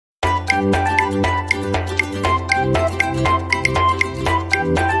Good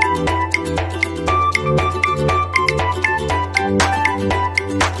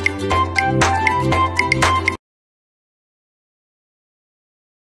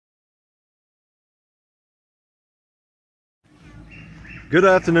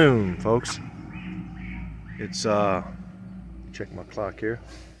afternoon, folks. It's check my clock here.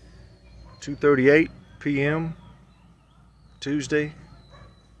 2:38 p.m. Tuesday,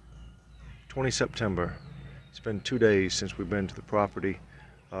 20 September. It's been 2 days since we've been to the property.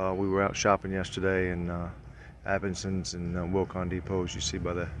 We were out shopping yesterday in Abinson's and Wilcon Depot, as you see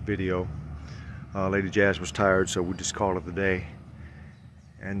by the video. Lady Jazz was tired, so we just called it the day.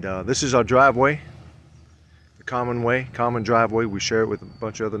 And this is our driveway. The common driveway. We share it with a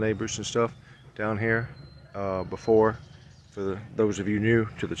bunch of other neighbors and stuff down here. Before, for those of you new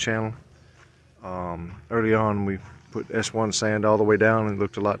to the channel, early on we put S1 sand all the way down and it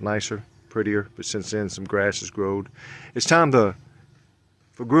looked a lot nicer, prettier, but since then some grass has grown. It's time for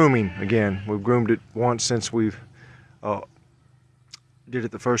grooming again. We've groomed it once since we've did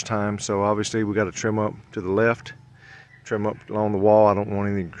it the first time, so obviously we got to trim up to the left, trim up along the wall. I don't want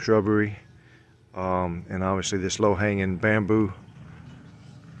any shrubbery. And obviously this low-hanging bamboo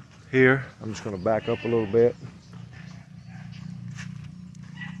here. I'm just going to back up a little bit.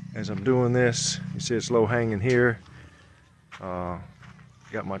 As I'm doing this, you see it's low-hanging here.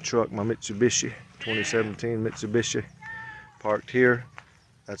 Got my truck, my Mitsubishi, 2017 Mitsubishi, parked here.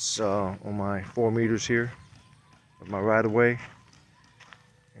 That's on my 4 meters here of my right-of-way.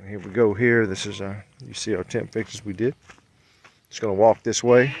 And here we go here. This is you see our temp fixes we did. Just going to walk this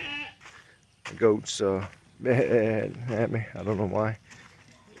way. The goats mad at me. I don't know why.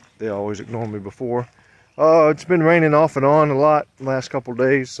 They always ignore me before. It's been raining off and on a lot the last couple of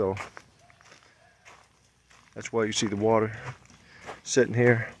days, so that's why you see the water sitting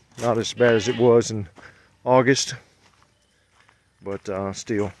here. Not as bad as it was in August, but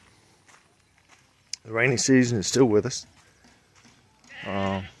still. The rainy season is still with us.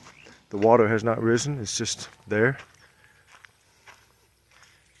 The water has not risen. It's just there.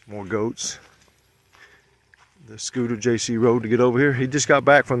 More goats. The scooter JC rode to get over here. He just got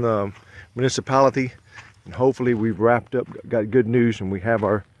back from the municipality, and hopefully we've wrapped up, got good news, and we have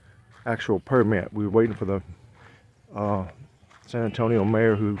our actual permit. We were waiting for the San Antonio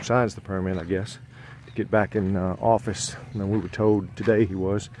mayor, who signs the permit, I guess, to get back in office. And then we were told today he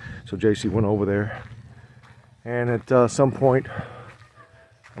was, so JC went over there. And at some point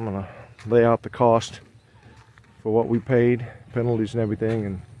I'm gonna lay out the cost for what we paid, penalties and everything,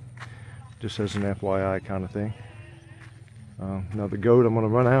 and just as an FYI kind of thing. Another goat I'm going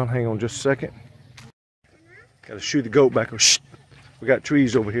to run out. Hang on just a second. Got to shoo the goat back. Shh. We got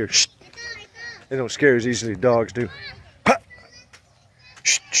trees over here. Shh. They don't scare as easily as dogs do. Ha!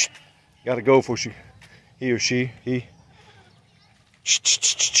 Shh, shh. Got to go before he. Shh, shh,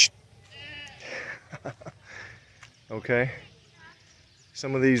 shh, shh. Okay.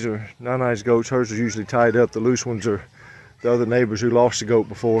 Some of these are not nice goats. Hers are usually tied up. The loose ones are the other neighbors who lost the goat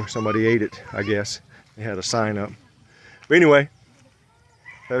before. Somebody ate it, I guess. They had a sign up. But anyway,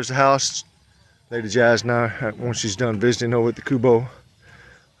 there's the house. Lady Jazz now, once she's done visiting over at the Kubo,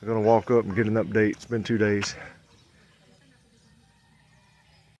 I'm gonna walk up and get an update. It's been 2 days.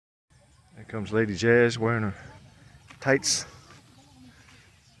 There comes Lady Jazz wearing her tights.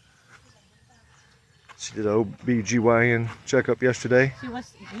 She did an OBGYN checkup yesterday.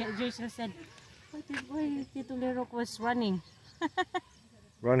 Jason said, why Tito Lerok was running?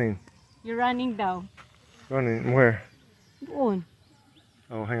 Running? You're running down. Running where? On.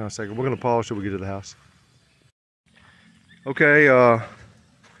 Oh, hang on a second. We're going to pause till we get to the house. Okay,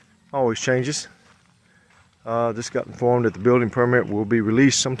 always changes. Just got informed that the building permit will be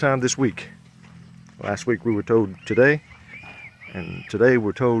released sometime this week. Last week we were told today, and today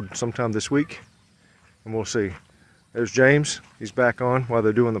we're told sometime this week, and we'll see. There's James. He's back on while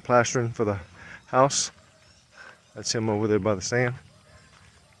they're doing the plastering for the house. That's him over there by the sand.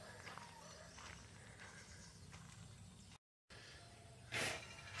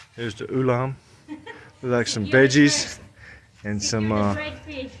 Here's the ulam. Like some veggies and some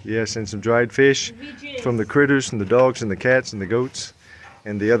yes, and some dried fish from the critters and the dogs and the cats and the goats.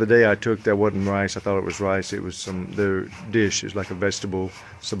 And the other day I took, that wasn't rice. I thought it was rice. It was their dish. It was like a vegetable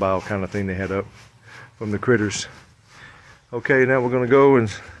sabao kind of thing they had up from the critters. Okay, now we're gonna go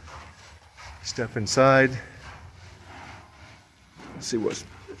and step inside. Let's see what's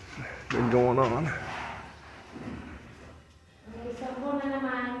been going on.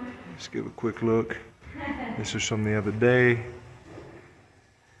 Let's give a quick look. This is from the other day.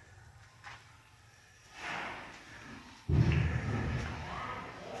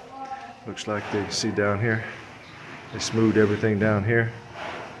 Looks like they see down here. They smoothed everything down here,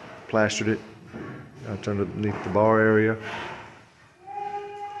 plastered it. That's underneath the bar area.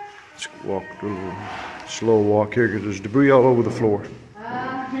 Let's walk a little slow walk here because there's debris all over the floor.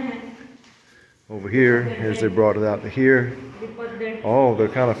 Over here, here's they brought it out to here. Oh, they're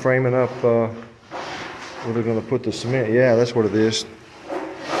kind of framing up where they're going to put the cement. Yeah, that's what it is.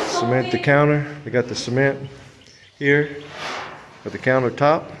 Cement the counter. They got the cement here at the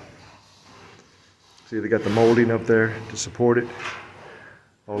countertop. See, they got the molding up there to support it.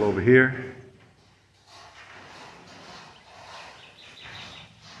 All over here.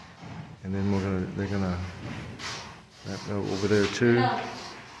 And then they're gonna over there too. No.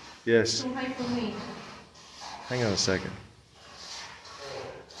 Yes. Too high for me. Hang on a second.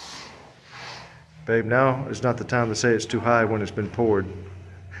 Babe, now is not the time to say it's too high when it's been poured.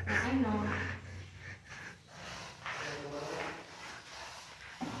 I know.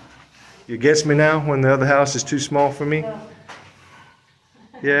 You gets me now when the other house is too small for me?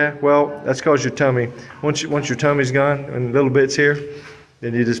 Yeah, well, that's cause your tummy. Once your tummy's gone and little bits here,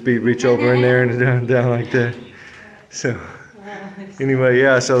 then you just reach over in there and down like that. So anyway,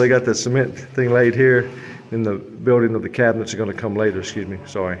 yeah, so they got the cement thing laid here. Then the building of the cabinets are gonna come later, excuse me,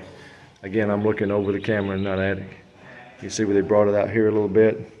 sorry. Again, I'm looking over the camera and not at it. You see where they brought it out here a little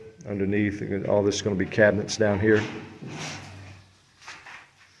bit underneath. All this is gonna be cabinets down here.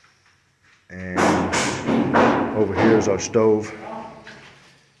 And over here is our stove.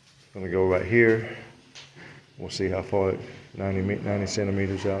 Gonna go right here. We'll see how far, 90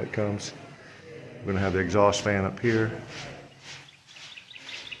 centimeters out it comes. We're gonna have the exhaust fan up here.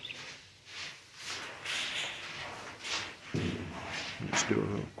 Just do a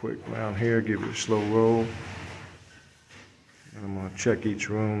little quick round here, give it a slow roll. And I'm gonna check each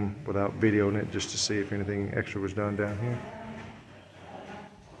room without videoing it just to see if anything extra was done down here.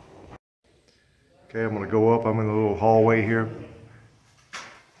 Okay, I'm gonna go up. I'm in a little hallway here.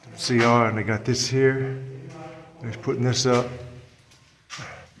 CR, and they got this here. They're putting this up.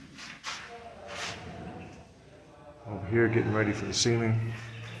 Over here, getting ready for the ceiling.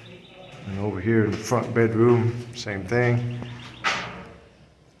 And over here in the front bedroom, same thing.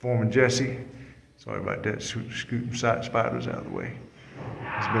 Foreman Jesse. Sorry about that, scooting spiders out of the way.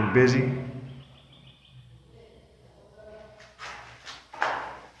 It's been busy.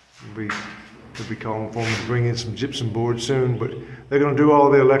 We'll be calling for them to bring in some gypsum board soon, but they're going to do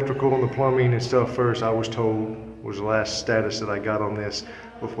all the electrical and the plumbing and stuff first. I was told was the last status that I got on this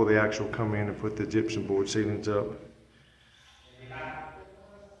before they actually come in and put the gypsum board ceilings up.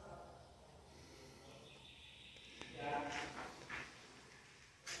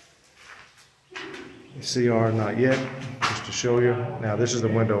 The CR not yet, just to show you. Now this is the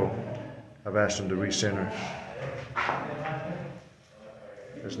window I've asked them to recenter.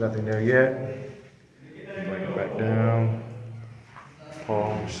 There's nothing there yet. Bring it back down.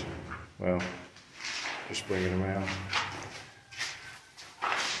 Palms. Well, just bring it around.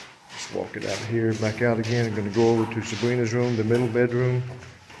 Just walk it out here, back out again. I'm going to go over to Sabrina's room, the middle bedroom.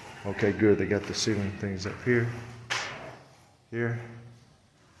 Okay, good. They got the ceiling things up here. Here.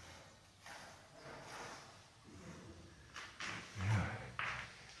 Yeah.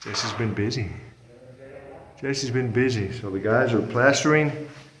 Jesse's been busy. Jesse's been busy. So the guys are plastering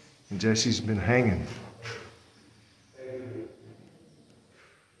and Jesse's been hanging.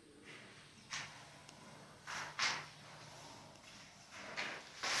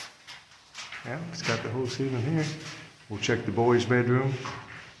 Yeah, it's got the whole ceiling here. We'll check the boys' bedroom.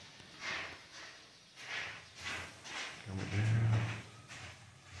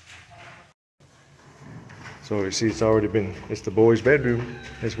 So you see it's the boys' bedroom.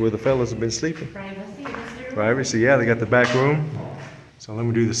 It's where the fellas have been sleeping. Privacy, yeah, they got the back room. So let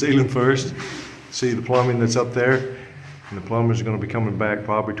me do the ceiling first. See the plumbing that's up there. And the plumbers are going to be coming back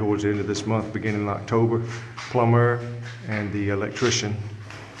probably towards the end of this month, beginning in October. Plumber and the electrician.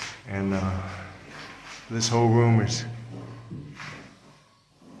 And this whole room is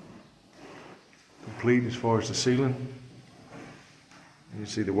complete as far as the ceiling. And you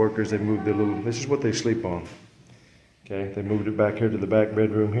see the workers, they moved their little, this is what they sleep on. Okay, they moved it back here to the back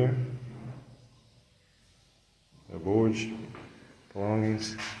bedroom here. Their boards,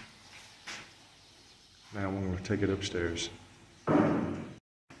 belongings. Now I'm going to take it upstairs. All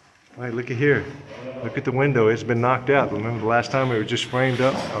right, look at here. Look at the window. It's been knocked out. Remember the last time it was just framed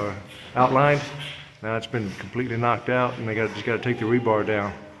up or outlined? Now it's been completely knocked out, and they just got to take the rebar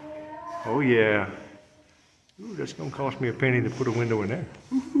down. Oh yeah. Ooh, that's going to cost me a penny to put a window in there.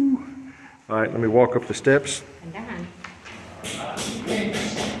 All right, let me walk up the steps.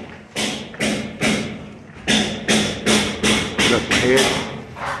 Got the head.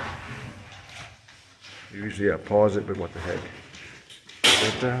 Usually I pause it, but what the heck.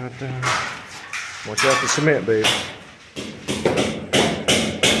 Watch out the cement, babe.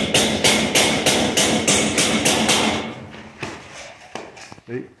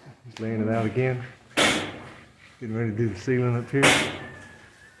 See, he's laying it out again. Getting ready to do the ceiling up here. Got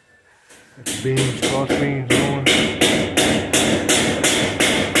the beams, cross beams going.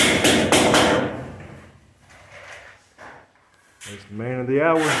 There's the man of the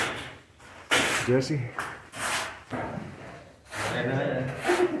hour, Jesse.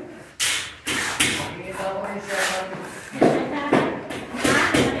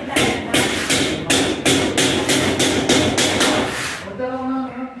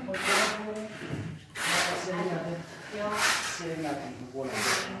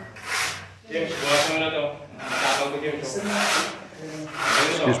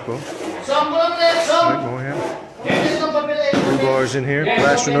 Excuse me. Right, go ahead. 3 bars in here,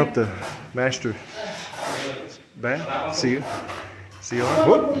 plastering up the master bath. See you. See you on.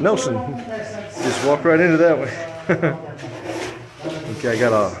 Whoop, Nelson. Just walk right into that way. Okay, I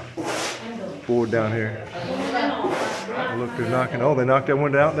got a board down here. Look, they're knocking. Oh, they knocked that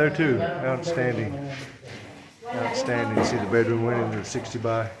one out there too. Outstanding. Outstanding. You see the bedroom went into 60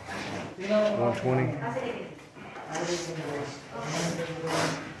 by 120.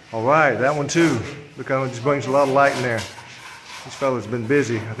 All right, that one too. Look how it just brings a lot of light in there. These fellas been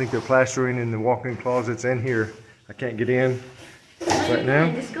busy. I think they're plastering in the walk-in closets in here. I can't get in right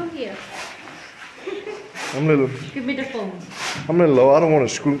now. Just go here. I'm a little. Give me the phone. I'm a little low. I don't want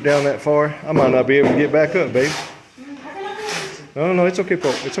to scoot down that far. I might not be able to get back up, babe. No, it's okay,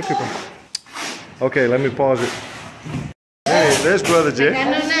 Paul. It's okay, Paul. Okay, let me pause it. Hey, there's Brother Jay.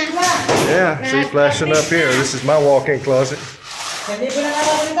 Yeah, see, flashing up here. This is my walk-in closet.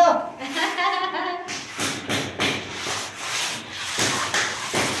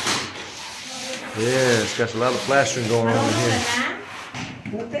 Yeah, it's got a lot of plastering going on in here.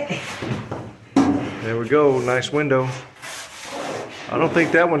 There we go, nice window. I don't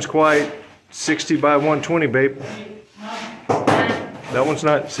think that one's quite 60 by 120, babe. That one's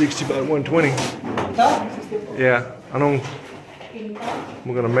not 60 by 120. Yeah, I don't.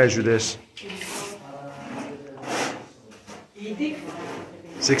 We're gonna measure this.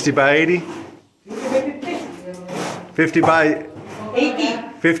 60 by 80? 50 by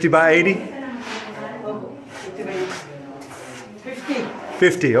 80. 50 by 80?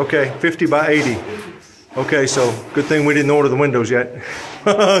 50, okay, 50 by 80. Okay, so good thing we didn't order the windows yet.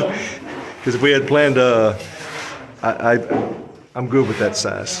 Because if we had planned, I'm good with that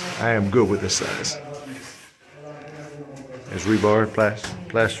size. I am good with this size. There's rebar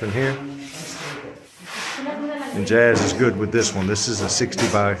plastering here. And Jazz is good with this one. This is a 60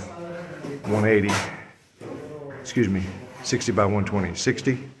 by 180. Excuse me, 60 by 120.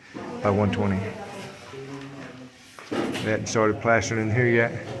 60 by 120. They hadn't started plastering in here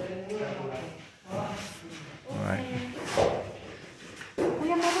yet. Alright.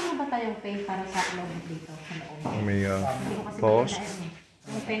 Let me pause.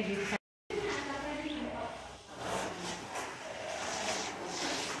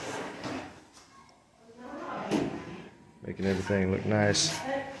 Making everything look nice.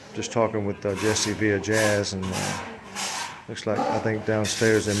 Just talking with Jesse via Jazz, and looks like I think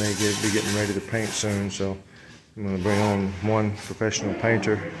downstairs they may be getting ready to paint soon. So I'm going to bring on one professional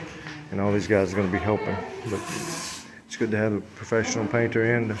painter, and all these guys are going to be helping. But it's good to have a professional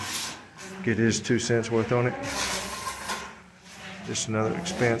painter in to get his 2 cents worth on it. Just another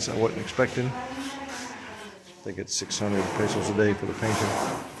expense I wasn't expecting. I think it's 600 pesos a day for the painter.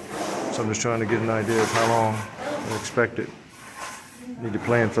 So I'm just trying to get an idea of how long I expect it. Need to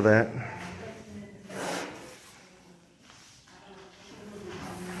plan for that.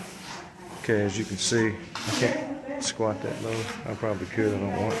 Okay, as you can see, I can't squat that low. I probably could, I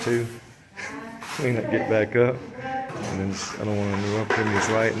don't want to. Clean up, get back up. And then I don't want to interrupt him, he's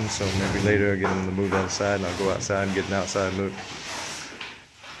writing, so maybe later I'll get him to move outside and I'll go outside and get an outside look.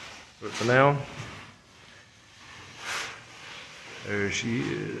 But for now, there she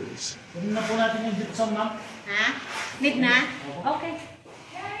is. Need na? Okay.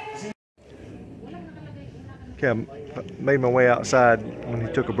 Okay, I made my way outside when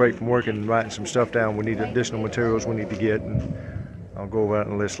he took a break from work and writing some stuff down. We need additional materials we need to get, and I'll go over that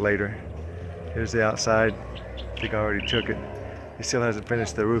in the list later. Here's the outside. I think I already took it. He still hasn't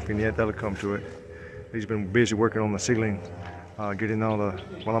finished the roofing yet. That'll come to it. He's been busy working on the ceiling, getting all the,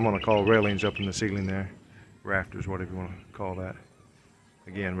 well, I'm going to call railings up in the ceiling there. Rafters, whatever you want to call that.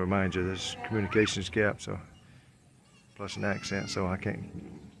 Again, remind you, there's communications gap, so plus an accent, so I can't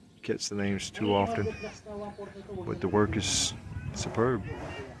catch the names too often. But the work is superb.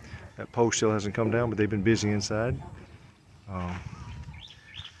 That post still hasn't come down, but they've been busy inside.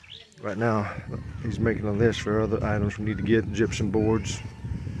 Right now, he's making a list for other items we need to get. Gypsum boards.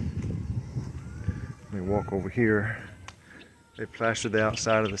 Let me walk over here. They plastered the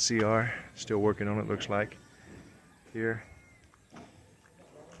outside of the CR. Still working on it, looks like. Here.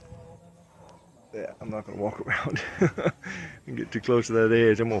 Yeah, I'm not going to walk around and get too close to that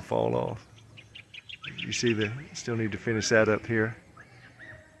edge. I'm going to fall off. You see, they still need to finish that up here.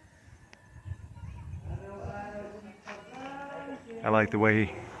 I like the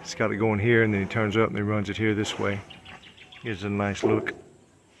way he's got it going here, and then he turns up and he runs it here this way. Gives it a nice look.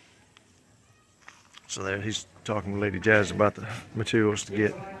 So there, he's talking to Lady Jazz about the materials to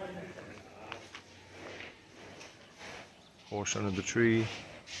get. Horse under the tree.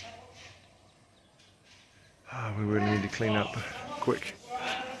 We really need to clean up quick.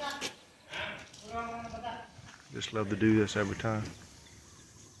 Just love to do this every time.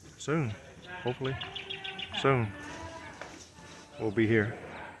 Soon, hopefully, soon, we'll be here.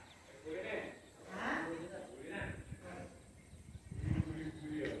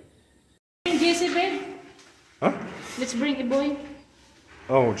 JC, babe? Huh? Let's bring a boy.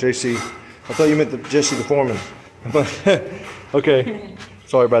 Oh, JC. I thought you meant Jesse the foreman. Okay,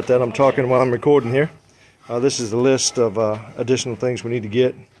 sorry about that. I'm talking while I'm recording here. This is the list of additional things we need to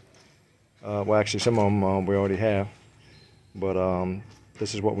get. Well, actually, some of them we already have, but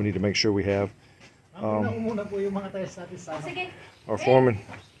this is what we need to make sure we have. Our foreman.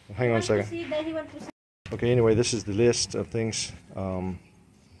 Hang on a second. Okay, anyway, this is the list of things. I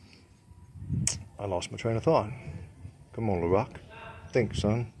lost my train of thought. Come on, LaRock. Think,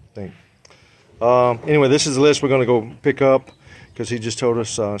 son. Think. Anyway, this is the list we're going to go pick up, because he just told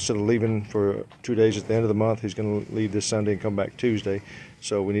us instead of leaving for 2 days at the end of the month, he's going to leave this Sunday and come back Tuesday.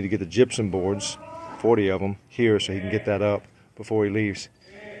 So we need to get the gypsum boards, 40 of them, here so he can get that up before he leaves.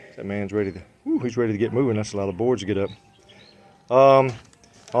 That man's ready to, he's ready to get moving. That's a lot of boards to get up.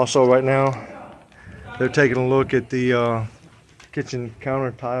 Also, right now, they're taking a look at the kitchen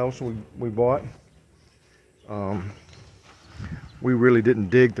counter tiles we bought. We really didn't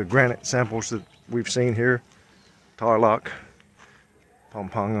dig the granite samples that we've seen here. Tarlock,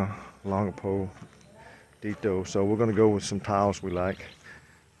 Pampanga, Longapo, Dito. So we're going to go with some tiles we like.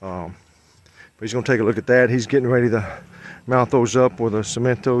 But he's going to take a look at that. He's getting ready to mount those up where the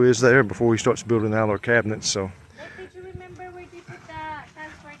cemento is there before he starts building out our cabinets. So. Did you remember where they put the tiles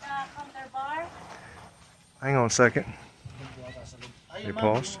for the counter bar? Hang on a second. They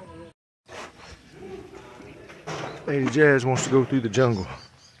paused. Lady Jazz wants to go through the jungle.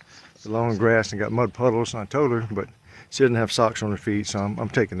 The long grass and got mud puddles, and I told her, but she doesn't have socks on her feet, so I'm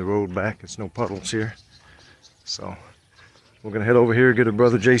taking the road back. It's no puddles here. So we're gonna head over here, get her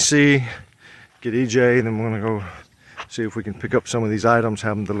brother JC, get EJ, and then we're gonna go see if we can pick up some of these items,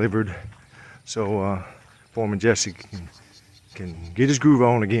 have them delivered, so Foreman Jesse can get his groove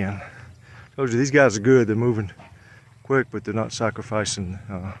on again. I told you, these guys are good. They're moving quick, but they're not sacrificing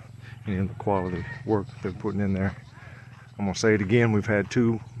any of the quality work they're putting in there. I'm gonna say it again, we've had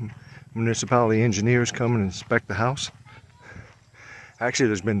 2 municipality engineers come and inspect the house. Actually,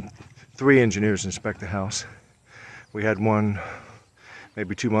 there's been 3 engineers inspect the house. We had one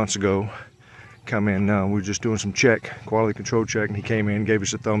maybe 2 months ago come in. We were just doing some quality control check, and he came in, gave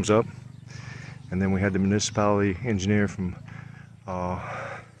us a thumbs up. And then we had the municipality engineer from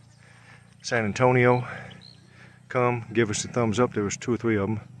San Antonio come, give us a thumbs up. There was 2 or 3 of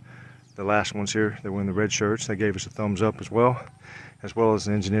them. The last ones here, they were in the red shirts. They gave us a thumbs up as well as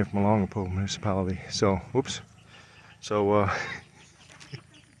an engineer from Longapo municipality. So, whoops. So,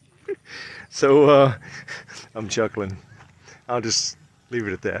 I'm chuckling. I'll just leave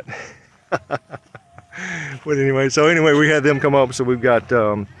it at that. But anyway, we had them come up. So we've got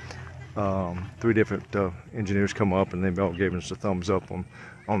 3 different engineers come up, and they've all given us a thumbs up on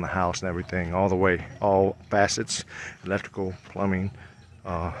the house and everything, all the way, all facets, electrical, plumbing,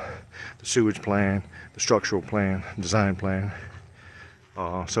 the sewage plan, the structural plan, design plan.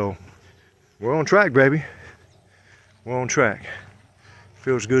 So we're on track, baby. We're on track.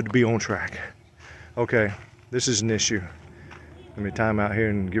 Feels good to be on track. Okay, this is an issue. Let me time out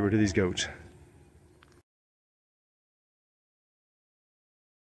here and get rid of these goats.